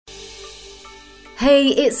Hey,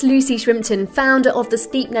 it's Lucy Shrimpton, founder of The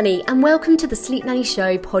Sleep Nanny, and welcome to the Sleep Nanny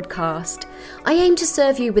Show podcast. I aim to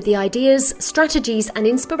serve you with the ideas, strategies, and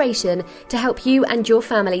inspiration to help you and your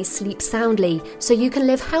family sleep soundly so you can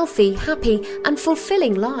live healthy, happy, and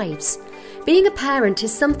fulfilling lives. Being a parent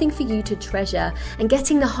is something for you to treasure, and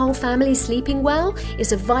getting the whole family sleeping well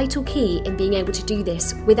is a vital key in being able to do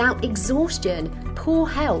this without exhaustion, poor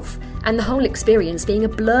health, and the whole experience being a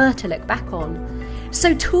blur to look back on.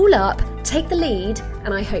 So tool up, take the lead,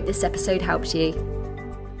 and I hope this episode helps you.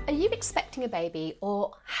 Are you expecting a baby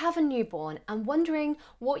or have a newborn and wondering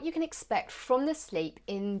what you can expect from the sleep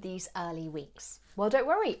in these early weeks? Well, don't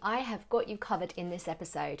worry, I have got you covered in this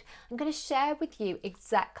episode. I'm going to share with you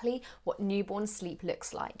exactly what newborn sleep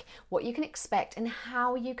looks like, what you can expect, and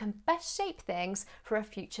how you can best shape things for a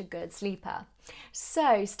future good sleeper.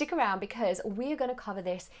 So stick around because we are going to cover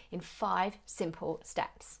this in 5 simple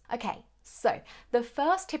steps. Okay. So the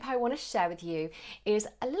first tip I want to share with you is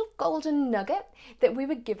a little golden nugget that we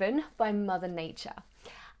were given by Mother Nature.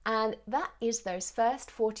 And that is those first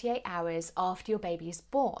 48 hours after your baby is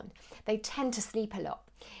born. They tend to sleep a lot.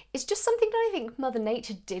 It's just something that I think Mother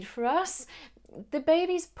Nature did for us. The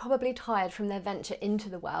baby's probably tired from their venture into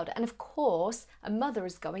the world. And of course, a mother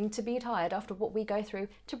is going to be tired after what we go through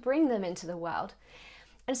to bring them into the world.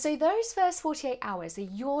 And so those first 48 hours are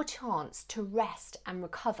your chance to rest and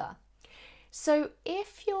recover. So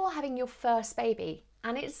if you're having your first baby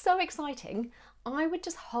and it's so exciting, I would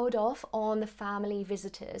just hold off on the family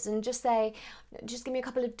visitors and just say, just give me a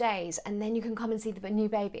couple of days and then you can come and see the new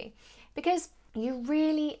baby, because you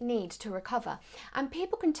really need to recover. And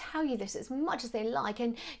people can tell you this as much as they like,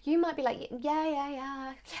 and you might be like,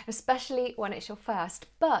 yeah, especially when it's your first,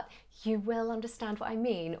 but you will understand what I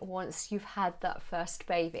mean once you've had that first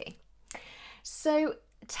baby. So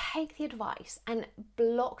take the advice and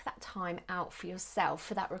block that time out for yourself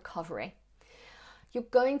for that recovery. You're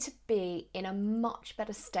going to be in a much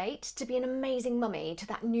better state to be an amazing mummy to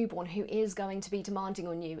that newborn who is going to be demanding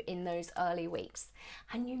on you in those early weeks.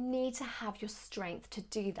 And you need to have your strength to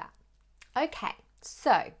do that. Okay,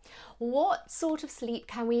 so what sort of sleep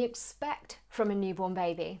can we expect from a newborn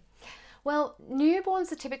baby? Well,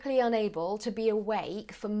 newborns are typically unable to be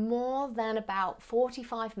awake for more than about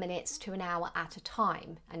 45 minutes to an hour at a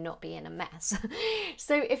time and not be in a mess.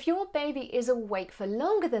 So if your baby is awake for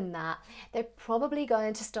longer than that, they're probably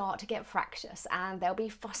going to start to get fractious and they'll be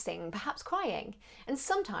fussing, perhaps crying. And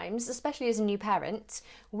sometimes, especially as a new parent,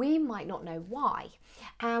 we might not know why.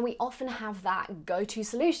 And we often have that go-to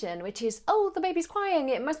solution, which is, oh, the baby's crying,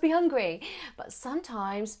 it must be hungry. But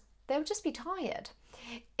sometimes they'll just be tired.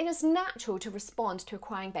 It is natural to respond to a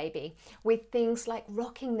crying baby with things like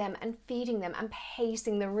rocking them and feeding them and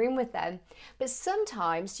pacing the room with them. But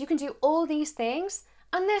sometimes you can do all these things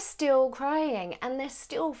and they're still crying and they're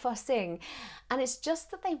still fussing. And it's just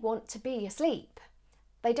that they want to be asleep.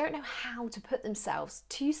 They don't know how to put themselves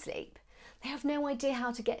to sleep. They have no idea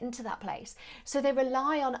how to get into that place. So they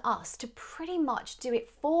rely on us to pretty much do it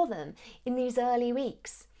for them in these early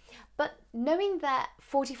weeks. But knowing that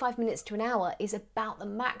 45 minutes to an hour is about the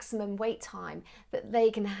maximum wait time that they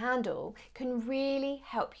can handle can really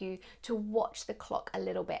help you to watch the clock a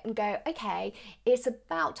little bit and go, okay, it's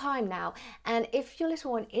about time now. And if your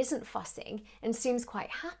little one isn't fussing and seems quite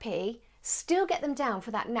happy, still get them down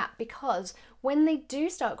for that nap, because when they do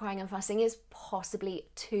start crying and fussing, it's possibly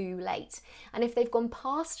too late. And if they've gone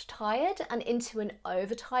past tired and into an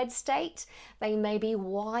overtired state, they may be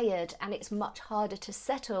wired, and it's much harder to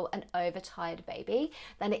settle an overtired baby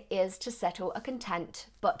than it is to settle a content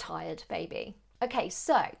but tired baby. Okay,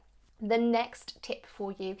 so the next tip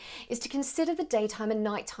for you is to consider the daytime and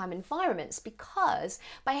nighttime environments, because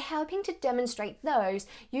by helping to demonstrate those,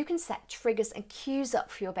 you can set triggers and cues up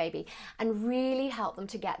for your baby and really help them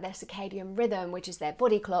to get their circadian rhythm, which is their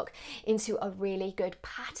body clock, into a really good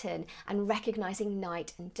pattern and recognizing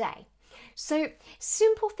night and day. So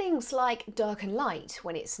simple things like dark and light.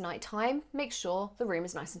 When it's nighttime, make sure the room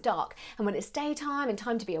is nice and dark. And when it's daytime and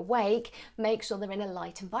time to be awake, make sure they're in a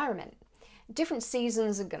light environment. Different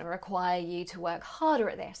seasons are going to require you to work harder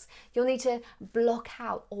at this. You'll need to block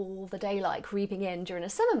out all the daylight creeping in during the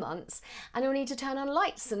summer months, and you'll need to turn on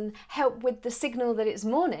lights and help with the signal that it's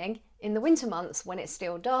morning in the winter months when it's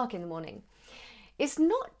still dark in the morning. It's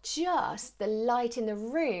not just the light in the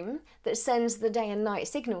room that sends the day and night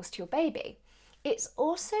signals to your baby. It's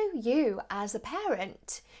also you as a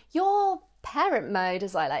parent. Your parent mode,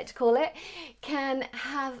 as I like to call it, can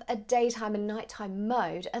have a daytime and nighttime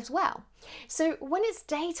mode as well. So when it's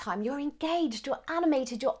daytime, you're engaged, you're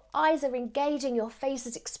animated, your eyes are engaging, your face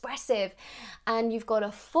is expressive, and you've got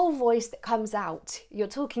a full voice that comes out. You're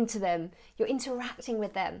talking to them, you're interacting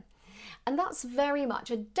with them. And that's very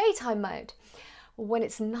much a daytime mode. When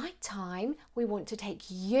it's nighttime, we want to take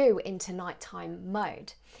you into nighttime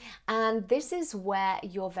mode. And this is where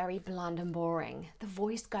you're very bland and boring. The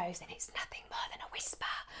voice goes and it's nothing more than a whisper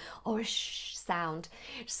or a shh sound.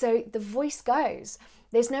 So the voice goes.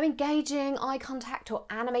 There's no engaging eye contact or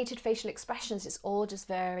animated facial expressions. It's all just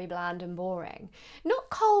very bland and boring. Not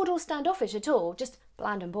cold or standoffish at all, just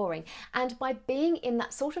bland and boring. And by being in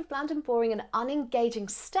that sort of bland and boring and unengaging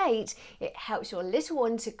state, it helps your little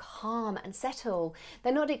one to calm and settle.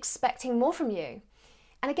 They're not expecting more from you.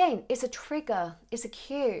 And again, it's a trigger, it's a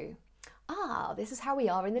cue. This is how we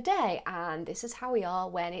are in the day, and this is how we are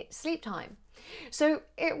when it's sleep time. So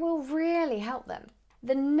it will really help them.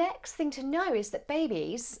 The next thing to know is that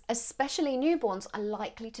babies, especially newborns, are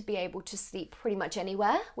likely to be able to sleep pretty much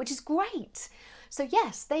anywhere, which is great. So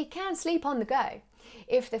yes, they can sleep on the go.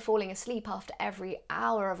 If they're falling asleep after every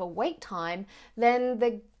hour of awake time, then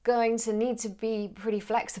they're going to need to be pretty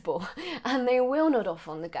flexible and they will nod off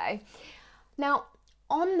on the go. Now,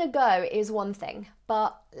 on the go is one thing,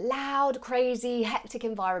 but loud, crazy, hectic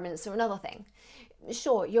environments are another thing.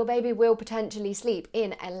 Sure, your baby will potentially sleep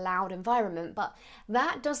in a loud environment, but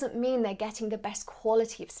that doesn't mean they're getting the best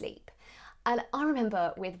quality of sleep. And I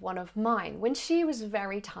remember with one of mine, when she was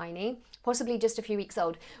very tiny, possibly just a few weeks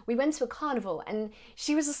old, we went to a carnival and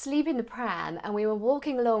she was asleep in the pram and we were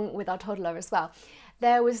walking along with our toddler as well.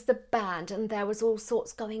 There was the band and there was all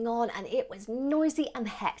sorts going on and it was noisy and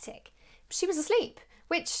hectic. She was asleep,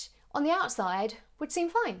 which on the outside would seem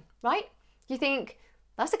fine, right? You think,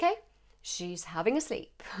 that's okay. She's having a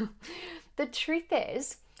sleep. The truth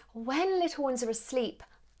is, when little ones are asleep,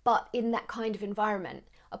 but in that kind of environment,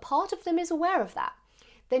 a part of them is aware of that.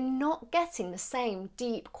 They're not getting the same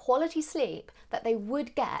deep quality sleep that they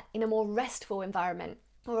would get in a more restful environment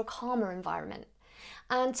or a calmer environment.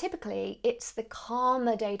 And typically, it's the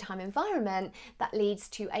calmer daytime environment that leads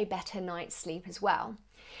to a better night's sleep as well.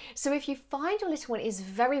 So if you find your little one is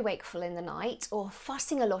very wakeful in the night or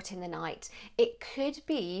fussing a lot in the night, it could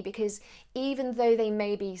be because even though they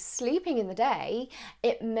may be sleeping in the day,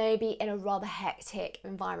 it may be in a rather hectic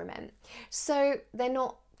environment. So they're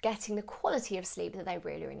not getting the quality of sleep that they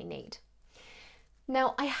really need.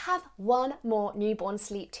 Now, I have one more newborn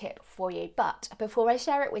sleep tip for you, but before I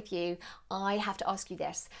share it with you, I have to ask you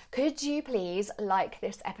this. Could you please like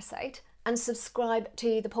this episode and subscribe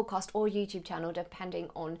to the podcast or YouTube channel, depending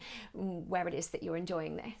on where it is that you're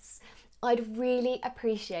enjoying this? I'd really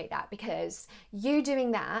appreciate that because you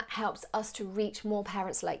doing that helps us to reach more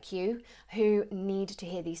parents like you who need to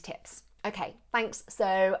hear these tips. Okay, thanks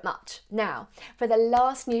so much. Now, for the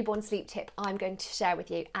last newborn sleep tip I'm going to share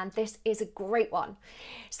with you, and this is a great one.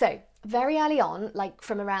 So, very early on, like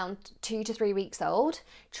from around 2 to 3 weeks old,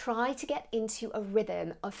 try to get into a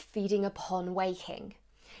rhythm of feeding upon waking.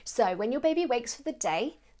 So, when your baby wakes for the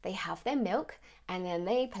day, they have their milk and then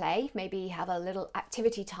they play, maybe have a little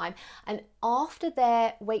activity time, and after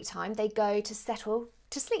their wake time, they go to settle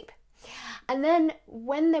to sleep. And then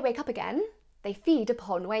when they wake up again, they feed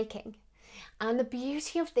upon waking. And the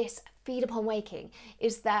beauty of this feed upon waking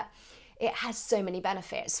is that it has so many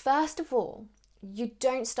benefits. First of all, you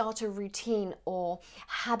don't start a routine or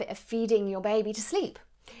habit of feeding your baby to sleep.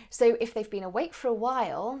 So if they've been awake for a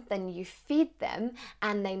while, then you feed them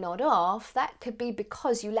and they nod off. That could be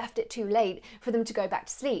because you left it too late for them to go back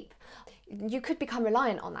to sleep. You could become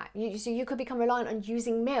reliant on that. So you could become reliant on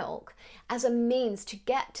using milk as a means to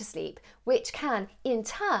get to sleep, which can in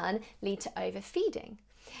turn lead to overfeeding.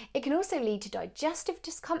 It can also lead to digestive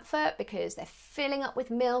discomfort because they're filling up with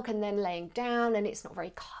milk and then laying down and it's not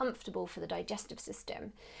very comfortable for the digestive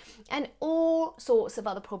system. And all sorts of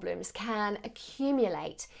other problems can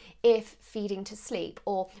accumulate if feeding to sleep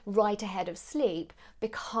or right ahead of sleep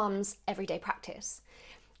becomes everyday practice.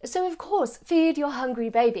 So of course, feed your hungry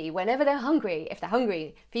baby whenever they're hungry. If they're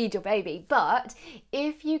hungry, feed your baby. But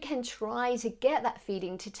if you can try to get that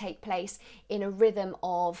feeding to take place in a rhythm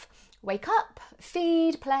of wake up,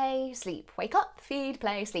 feed, play, sleep. Wake up, feed,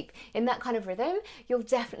 play, sleep. In that kind of rhythm, you'll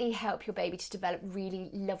definitely help your baby to develop really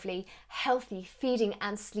lovely, healthy feeding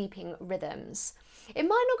and sleeping rhythms. It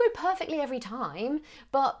might not go perfectly every time,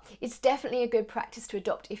 but it's definitely a good practice to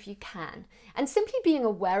adopt if you can. And simply being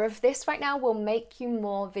aware of this right now will make you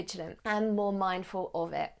more vigilant and more mindful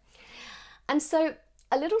of it. And so,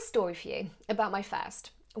 a little story for you about my first.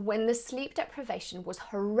 When the sleep deprivation was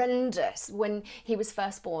horrendous when he was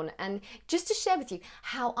first born, and just to share with you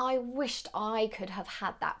how I wished I could have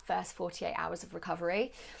had that first 48 hours of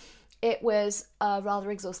recovery. It was a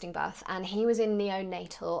rather exhausting birth and he was in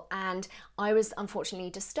neonatal and I was unfortunately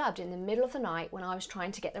disturbed in the middle of the night when I was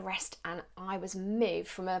trying to get the rest and I was moved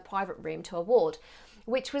from a private room to a ward.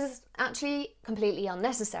 which was actually completely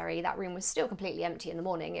unnecessary. That room was still completely empty in the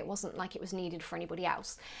morning. It wasn't like it was needed for anybody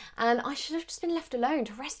else. And I should have just been left alone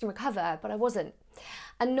to rest and recover, but I wasn't.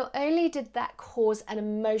 And not only did that cause an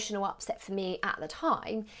emotional upset for me at the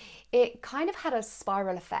time, it kind of had a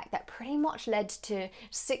spiral effect that pretty much led to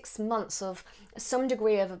 6 months of some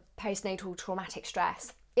degree of postnatal traumatic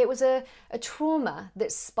stress. It was a trauma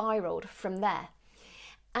that spiraled from there.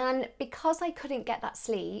 And because I couldn't get that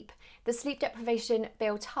sleep, the sleep deprivation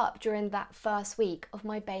built up during that first week of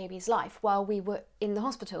my baby's life while we were in the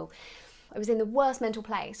hospital. I was in the worst mental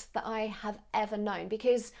place that I have ever known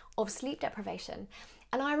because of sleep deprivation.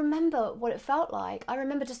 And I remember what it felt like. I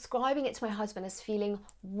remember describing it to my husband as feeling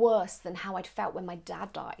worse than how I'd felt when my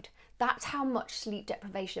dad died. That's how much sleep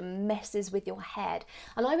deprivation messes with your head.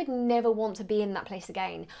 And I would never want to be in that place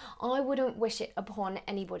again. I wouldn't wish it upon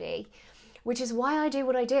anybody, which is why I do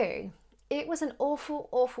what I do. It was an awful,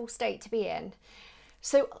 awful state to be in.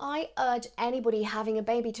 So I urge anybody having a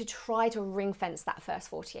baby to try to ring fence that first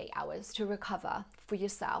 48 hours to recover for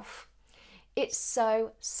yourself. It's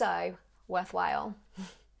so, so worthwhile.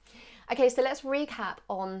 Okay, so let's recap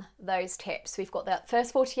on those tips. We've got the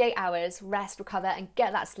first 48 hours, rest, recover, and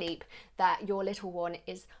get that sleep that your little one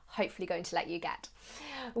is hopefully going to let you get.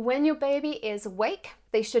 When your baby is awake,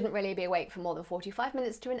 they shouldn't really be awake for more than 45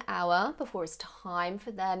 minutes to an hour before it's time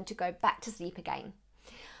for them to go back to sleep again.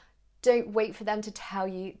 Don't wait for them to tell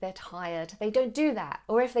you they're tired. They don't do that.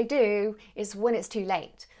 Or if they do, it's when it's too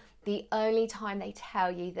late. The only time they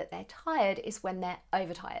tell you that they're tired is when they're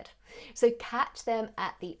overtired. So catch them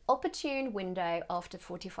at the opportune window after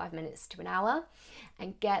 45 minutes to an hour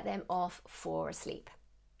and get them off for a sleep.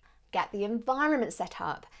 Get the environment set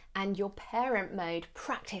up and your parent mode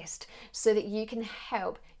practiced so that you can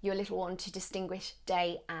help your little one to distinguish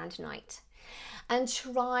day and night. And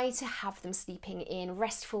try to have them sleeping in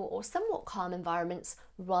restful or somewhat calm environments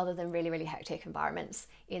rather than really, really hectic environments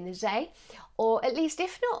in the day, or at least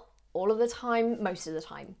if not all of the time, most of the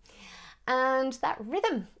time. And that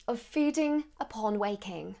rhythm of feeding upon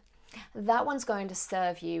waking, that one's going to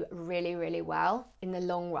serve you really, really well in the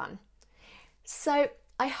long run. So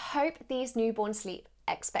I hope these newborn sleep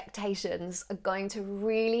expectations are going to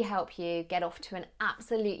really help you get off to an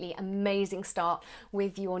absolutely amazing start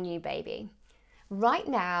with your new baby. Right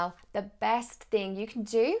now, the best thing you can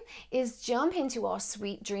do is jump into our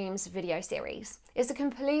Sweet Dreams video series. It's a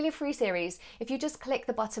completely free series. If you just click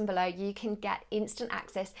the button below, you can get instant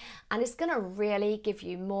access, and it's going to really give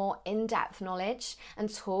you more in-depth knowledge and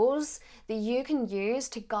tools that you can use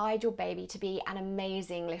to guide your baby to be an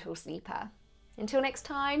amazing little sleeper. Until next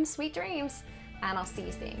time, sweet dreams, and I'll see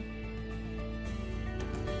you soon.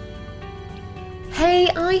 Hey,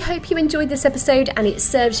 I hope you enjoyed this episode and it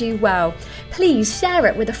serves you well. Please share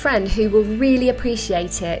it with a friend who will really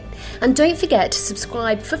appreciate it. And don't forget to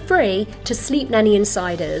subscribe for free to Sleep Nanny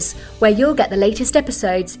Insiders, where you'll get the latest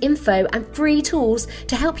episodes, info and free tools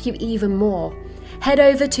to help you even more. Head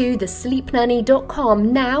over to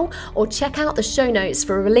thesleepnanny.com now or check out the show notes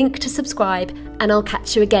for a link to subscribe, and I'll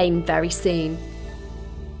catch you again very soon.